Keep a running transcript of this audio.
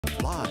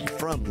Live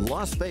from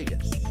Las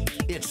Vegas,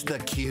 it's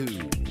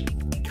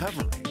theCUBE,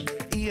 covering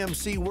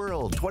EMC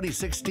World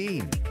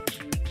 2016.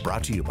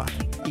 Brought to you by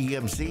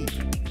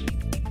EMC.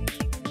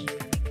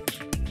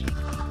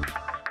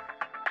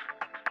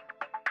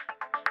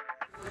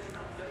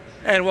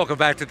 And welcome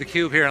back to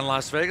theCUBE here in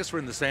Las Vegas. We're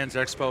in the Sands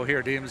Expo here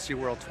at EMC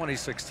World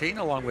 2016,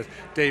 along with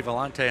Dave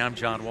Vellante. I'm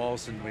John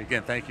Walls, and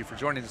again, thank you for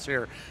joining us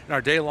here in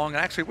our day-long,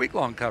 actually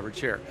week-long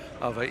coverage here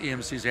of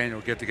EMC's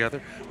annual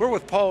get-together. We're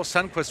with Paul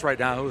Sundquist right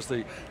now, who's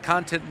the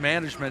Content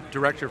Management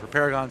Director for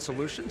Paragon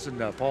Solutions. And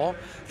Paul,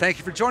 thank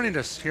you for joining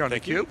us here on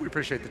theCUBE. We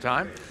appreciate the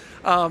time.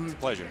 It's a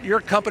pleasure. Your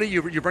company,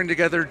 you bring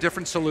together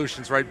different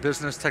solutions, right?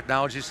 Business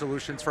technology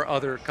solutions for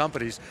other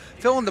companies.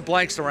 Fill in the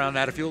blanks around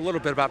that, if you a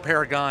little bit about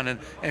Paragon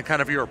and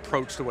kind of your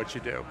approach to what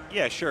you do.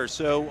 Yeah, sure.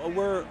 So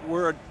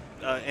we're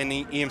an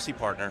EMC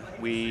partner.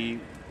 We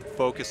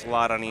focus a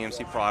lot on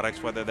EMC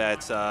products, whether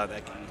that's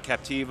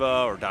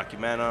Captiva or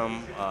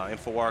Documentum,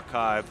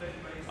 InfoArchive.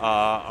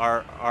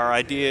 Our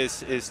idea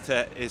is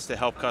to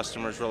help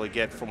customers really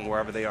get from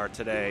wherever they are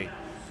today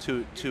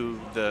to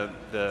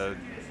the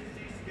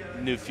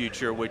new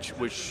future, which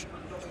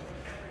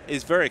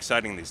is very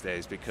exciting these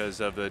days because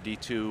of the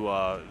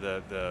D2,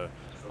 the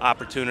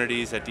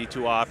opportunities that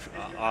D2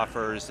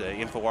 offers, the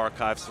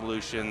InfoArchive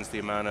solutions, the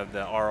amount of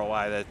the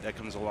ROI that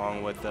comes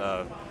along with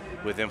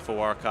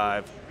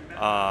InfoArchive.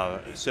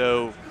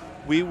 So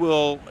we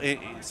will,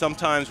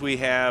 sometimes we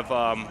have,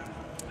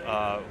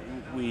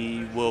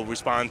 we will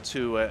respond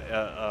to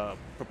a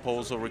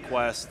proposal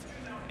request,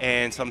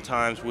 and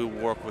sometimes we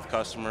work with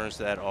customers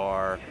that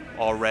are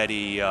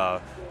already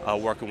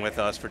working with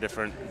us for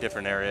different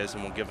areas,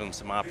 and we'll give them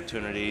some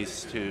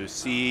opportunities to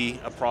see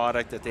a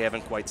product that they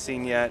haven't quite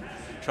seen yet,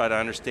 try to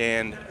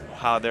understand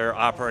how they're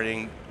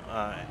operating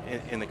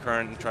in the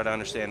current, and try to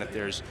understand if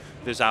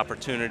there's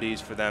opportunities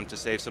for them to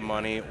save some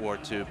money or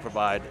to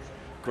provide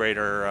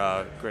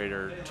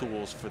greater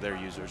tools for their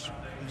users.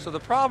 So the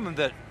problem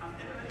that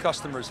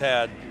customers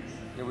had,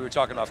 we were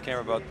talking off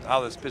camera about how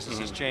this business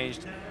has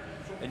changed,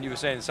 and you were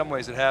saying in some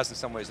ways it has, in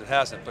some ways it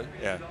hasn't, but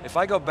yeah. If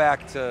I go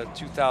back to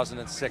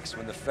 2006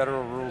 when the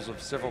Federal Rules of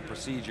Civil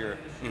Procedure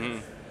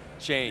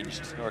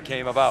changed or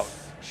came about.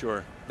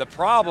 Sure. The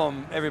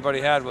problem everybody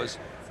had was,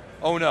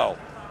 oh no,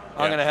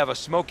 I'm going to have a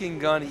smoking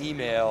gun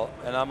email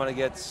and I'm going to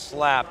get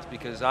slapped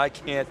because I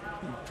can't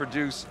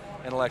produce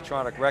an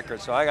electronic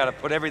record, so I got to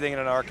put everything in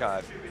an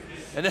archive.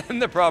 And then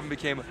the problem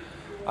became,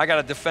 I got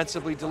to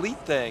defensively delete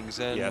things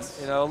and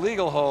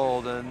legal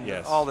hold and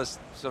all this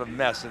sort of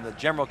mess, and the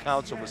general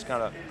counsel was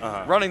kind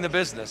of running the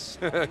business.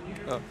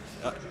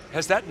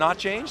 Has that not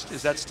changed?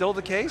 Is that still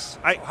the case?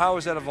 How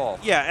has that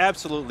evolved? Yeah,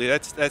 absolutely.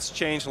 That's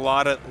changed a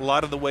lot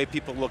of the way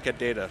people look at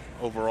data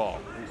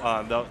overall,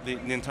 the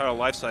entire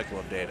life cycle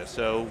of data.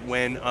 So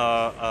when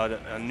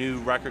a new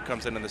record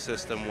comes into the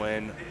system,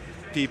 when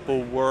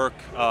people work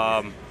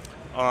on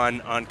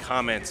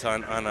comments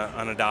on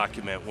a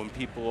document, when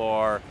people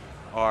are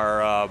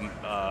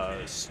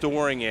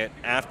storing it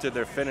after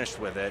they're finished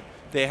with it,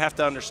 they have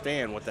to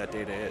understand what that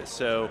data is.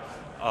 So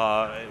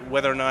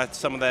whether or not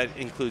some of that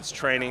includes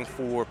training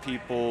for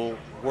people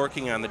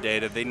working on the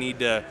data, they need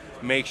to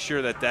make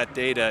sure that that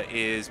data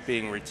is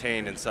being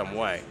retained in some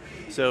way.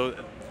 So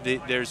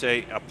there's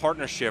a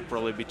partnership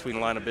really between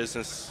line of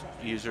business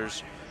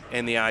users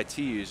and the IT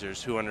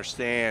users who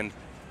understand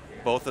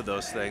both of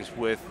those things,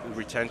 with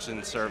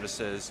retention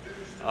services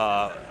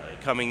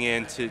coming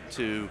in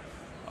to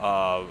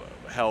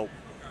help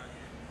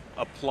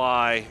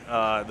apply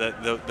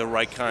the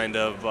right kind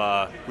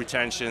of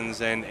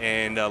retentions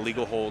and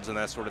legal holds and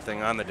that sort of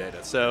thing on the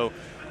data. So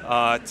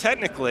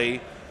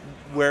technically,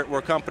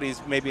 where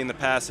companies maybe in the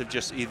past have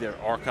just either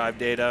archived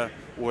data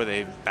or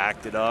they've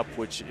backed it up,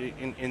 which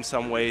in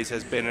some ways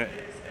has been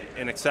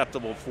an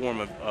acceptable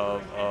form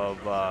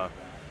of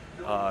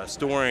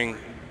storing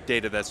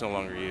data that's no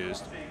longer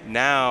used.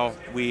 Now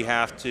we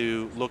have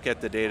to look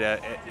at the data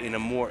at a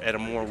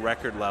more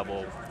record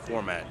level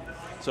format.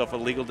 So if a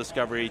legal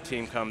discovery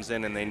team comes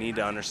in and they need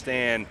to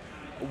understand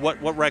what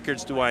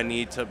records do I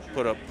need to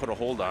put a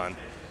hold on,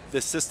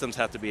 the systems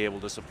have to be able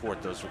to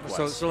support those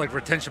requests. So like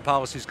retention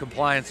policies,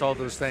 compliance, all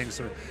those things,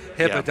 or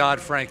HIPAA,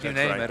 Dodd-Frank, you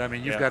name it. I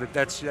mean, you've got it.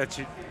 That's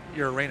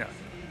your arena.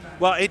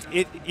 Well,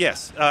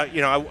 yes.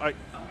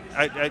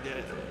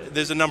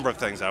 There's a number of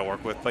things I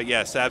work with, but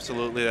yes,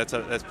 absolutely,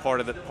 that's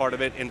part of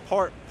it. And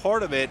part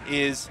of it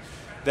is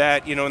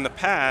that in the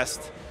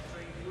past,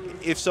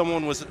 if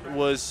someone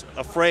was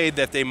afraid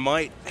that they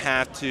might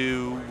have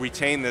to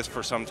retain this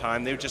for some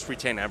time, they would just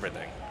retain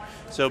everything.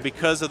 So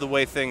because of the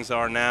way things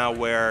are now,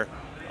 where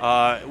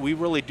we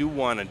really do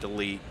want to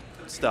delete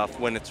stuff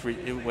when it's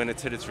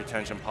hit its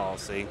retention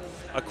policy,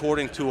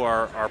 according to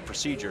our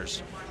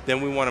procedures,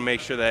 then we want to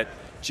make sure that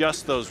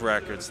just those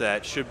records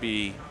that should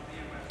be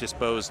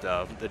disposed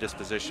of, the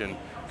disposition,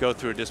 go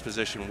through a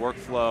disposition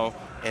workflow,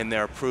 and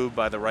they're approved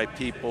by the right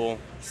people,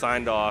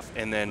 signed off,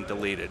 and then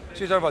deleted. So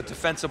you're talking about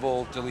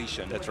defensible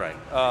deletion. That's right.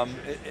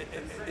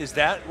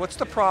 What's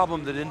the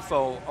problem that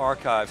Info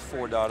Archive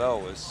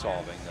 4.0 is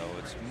solving though?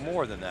 It's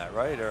more than that,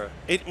 right?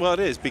 Well, it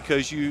is,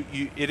 because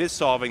it is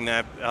solving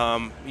that.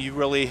 You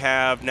really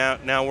have,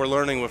 now we're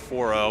learning with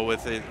 4.0,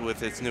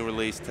 with its new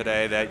release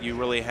today, that you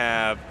really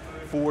have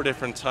 4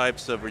 different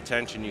types of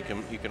retention you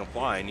can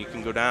apply, and you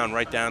can go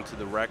right down to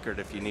the record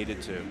if you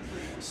needed to.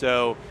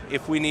 So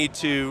if we need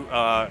to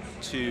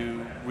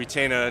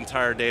retain an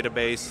entire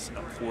database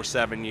for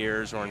 7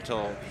 years, or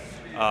until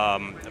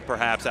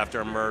perhaps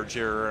after a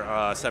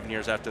merger, 7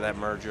 years after that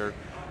merger,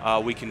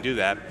 we can do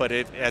that. But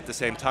at the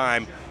same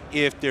time,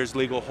 if there's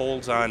legal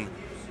holds on,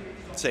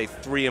 say,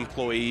 3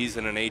 employees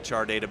in an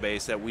HR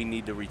database that we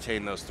need to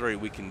retain those 3,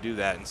 we can do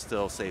that and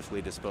still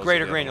safely dispose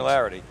Greater of the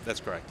granularity.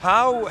 That's correct.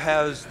 How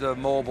has the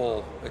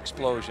mobile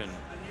explosion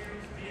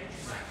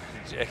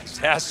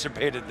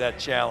exacerbated that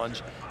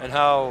challenge, and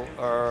how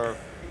are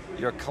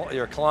your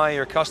client,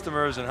 your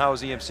customers, and how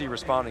is EMC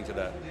responding to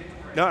that?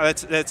 No,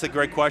 that's a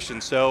great question.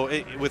 So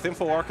with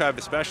InfoArchive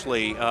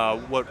especially,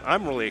 what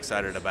I'm really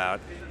excited about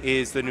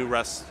is the new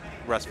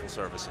RESTful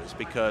services,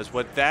 because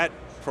what that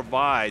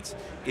provides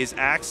is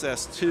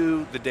access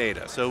to the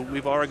data. So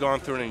we've already gone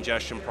through an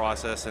ingestion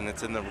process, and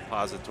it's in the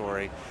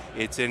repository,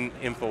 it's in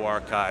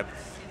InfoArchive.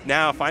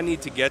 Now if I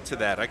need to get to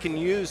that, I can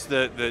use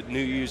the new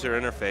user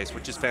interface,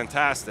 which is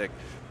fantastic,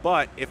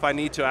 but if I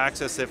need to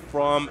access it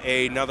from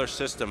another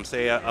system,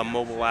 say a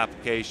mobile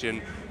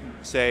application,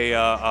 say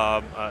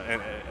an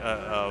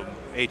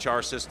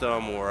HR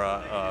system, or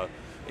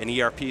an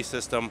ERP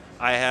system,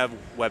 I have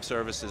web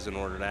services in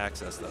order to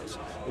access those.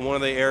 And one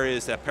of the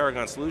areas that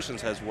Paragon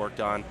Solutions has worked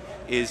on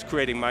is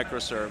creating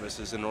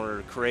microservices in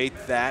order to create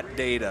that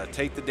data,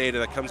 take the data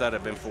that comes out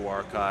of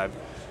InfoArchive,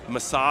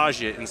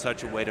 massage it in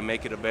such a way to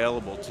make it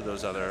available to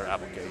those other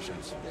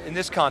applications. In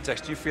this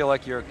context, do you feel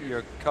like your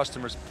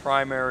customer's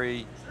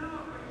primary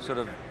sort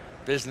of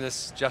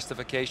business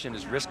justification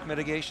is risk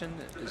mitigation?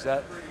 Is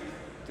that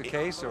the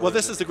case? Or well,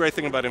 this is the great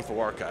thing about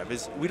InfoArchive,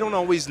 is we don't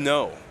always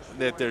know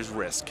that there's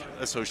risk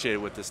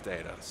associated with this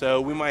data. So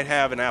we might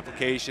have an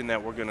application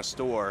that we're going to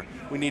store,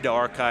 we need to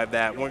archive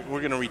that, we're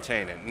going to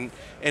retain it.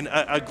 And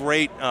a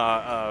great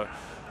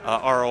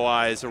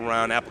ROI is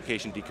around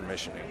application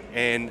decommissioning.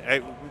 And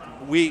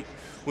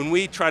when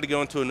we try to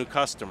go into a new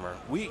customer,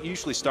 we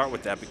usually start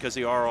with that because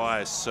the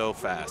ROI is so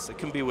fast. It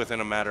can be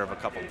within a matter of a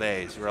couple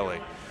days,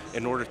 really.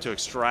 In order to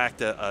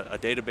extract a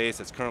database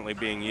that's currently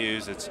being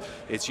used,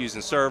 it's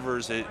using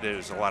servers,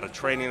 there's a lot of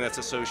training that's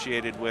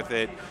associated with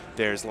it,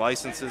 there's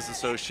licenses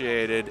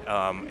associated,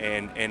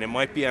 and it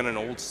might be on an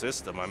old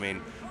system. I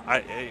mean,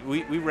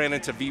 we ran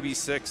into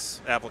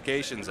VB6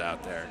 applications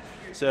out there.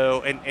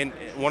 So, and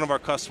one of our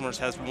customers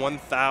has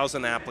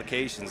 1,000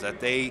 applications that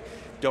they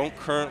don't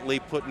currently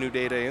put new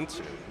data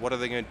into. What are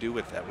they going to do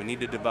with that? We need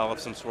to develop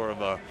some sort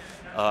of a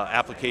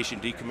application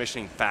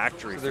decommissioning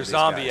factory. So there's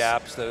zombie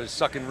apps that are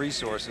sucking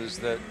resources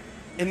that,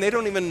 and they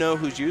don't even know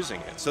who's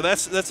using it. So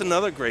that's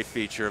another great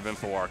feature of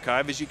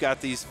InfoArchive, is you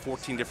got these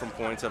 14 different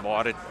points of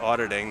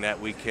auditing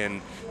that we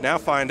can now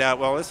find out,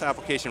 well, this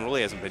application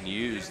really hasn't been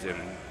used in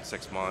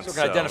 6 months. So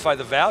we can identify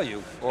the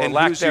value or and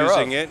lack who's thereof.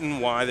 using it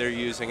and why they're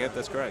using it.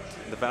 That's correct,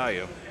 the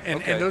value.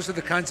 And those are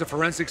the kinds of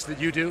forensics that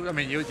you do? I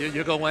mean,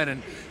 you go in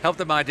and help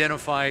them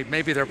identify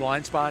maybe their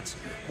blind spots,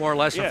 more or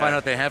less, and find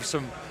out they have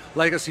some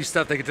legacy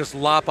stuff they could just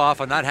lop off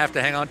and not have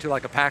to hang on to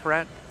like a pack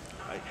rat?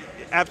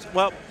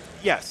 Well,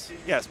 yes,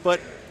 but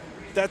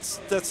that's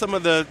some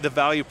of the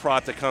value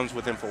prop that comes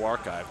with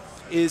InfoArchive.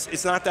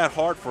 It's not that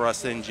hard for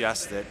us to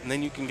ingest it, and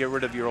then you can get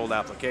rid of your old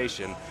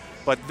application.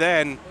 But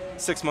then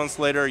 6 months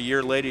later, a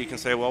year later, you can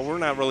say, well, we're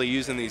not really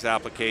using these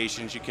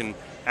applications. You can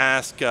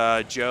ask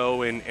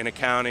Joe in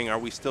accounting, are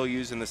we still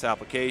using this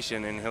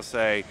application? And he'll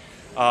say,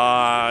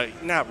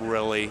 not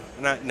really.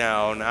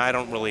 No, I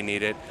don't really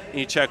need it. And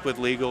you check with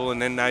legal, and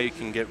then now you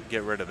can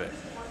get rid of it.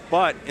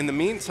 But in the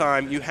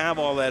meantime, you have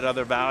all that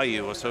other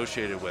value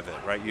associated with it,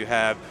 right? You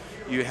have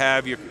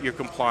your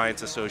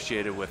compliance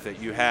associated with it.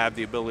 You have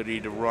the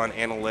ability to run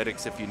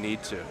analytics if you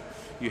need to.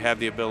 You have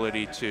the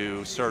ability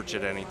to search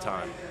at any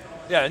time.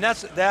 Yeah, and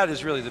that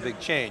is really the big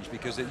change,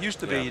 because it used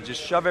to be you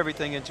just shove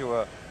everything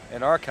into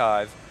an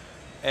archive,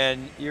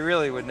 and you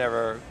really would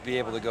never be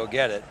able to go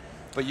get it.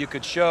 But you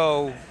could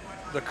show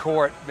the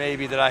court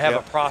maybe that I have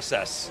a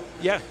process.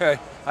 Yeah. Right?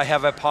 I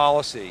have a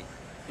policy.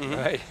 Mm-hmm.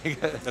 Right?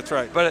 That's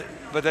right. But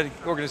then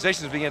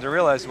organizations began to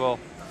realize, well,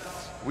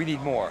 we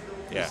need more.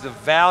 Yeah. The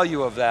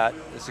value of that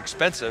is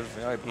expensive.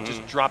 You know, I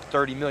just dropped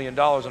 $30 million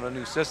on a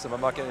new system. I'm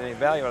not getting any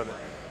value out of it.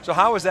 So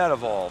how has that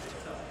evolved?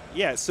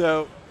 Yeah,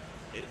 so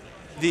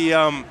the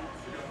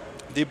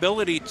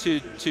ability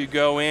to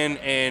go in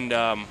and,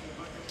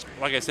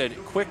 like I said,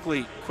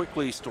 quickly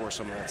store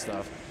some of that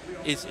stuff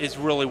is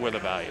really where the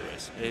value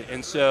is.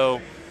 And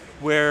so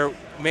where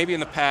maybe in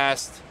the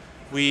past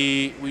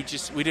we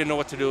didn't know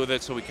what to do with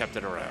it, so we kept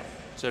it around.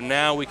 So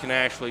now we can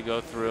actually go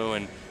through,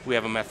 and we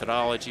have a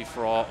methodology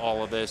for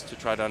all of this to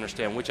try to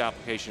understand which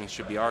applications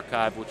should be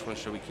archived, which ones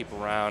should we keep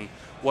around,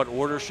 what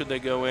order should they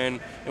go in,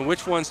 and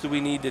which ones do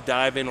we need to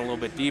dive in a little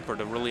bit deeper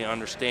to really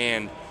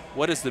understand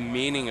what is the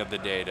meaning of the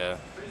data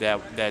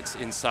that's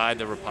inside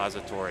the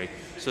repository,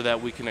 so that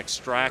we can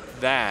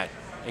extract that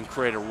and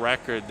create a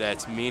record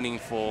that's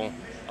meaningful,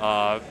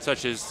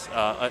 such as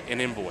an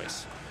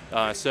invoice.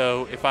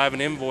 So if I have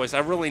an invoice, I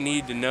really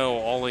need to know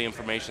all the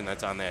information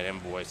that's on that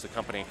invoice. The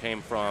company it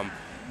came from,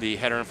 the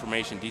header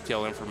information,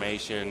 detail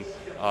information,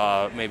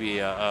 maybe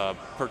a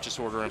purchase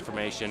order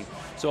information.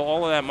 So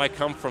all of that might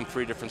come from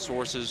 3 different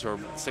sources or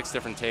 6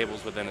 different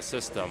tables within a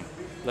system.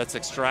 Let's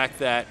extract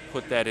that,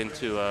 put that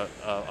into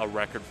a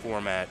record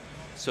format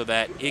so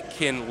that it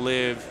can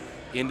live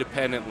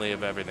independently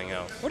of everything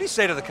else. What do you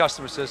say to the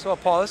customer who says, well,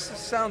 Paul, this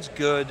sounds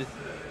good,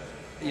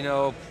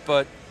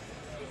 but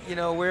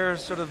we're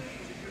sort of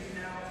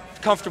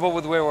comfortable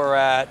with where we're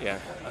at. Yeah.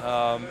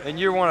 And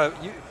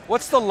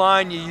what's the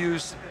line you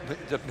use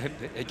to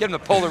get them to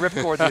pull the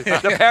ripcord?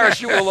 The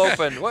parachute will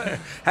open.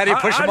 How do you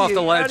push them off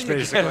the ledge,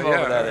 basically? Get them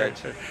over that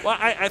edge? Well,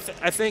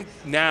 I think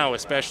now,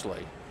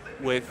 especially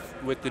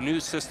with the new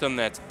system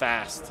that's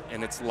fast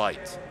and it's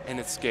light and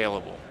it's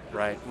scalable,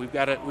 right? We've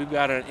got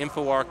an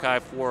info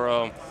archive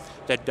 4.0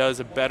 that does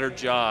a better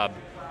job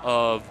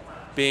of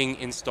being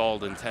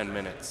installed in 10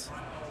 minutes.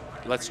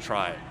 Let's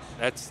try it.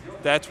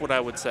 That's what I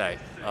would say.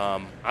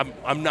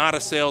 I'm not a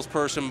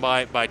salesperson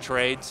by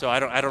trade, so I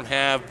don't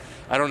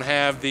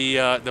have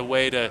the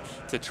way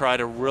to try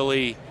to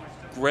really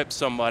grip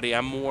somebody.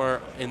 I'm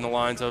more in the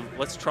lines of,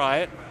 let's try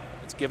it,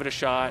 let's give it a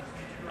shot.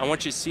 I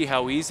want you to see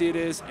how easy it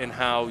is and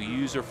how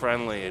user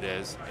friendly it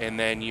is, and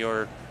then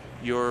you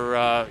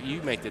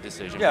make the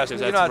decision. Yeah, it's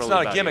really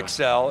not a gimmick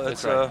sell.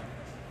 It's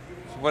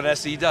what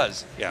SE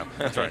does. Yeah,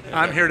 that's right.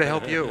 I'm here to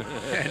help you.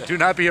 And do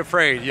not be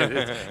afraid.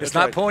 It's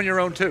not pulling your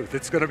own tooth.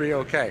 It's going to be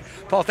okay.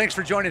 Paul, thanks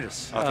for joining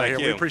us. Thank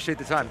you. We appreciate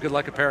the time. Good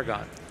luck at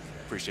Paragon.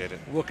 Appreciate it.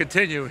 We'll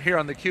continue here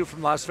on theCUBE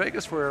from Las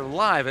Vegas. We're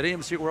live at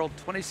EMC World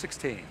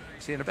 2016.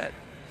 See you in a bit.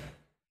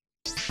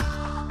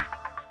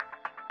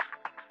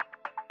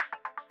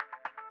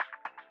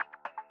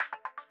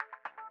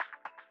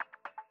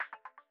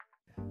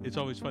 It's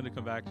always fun to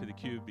come back to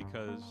theCUBE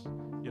because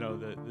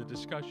the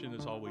discussion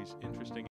is always interesting.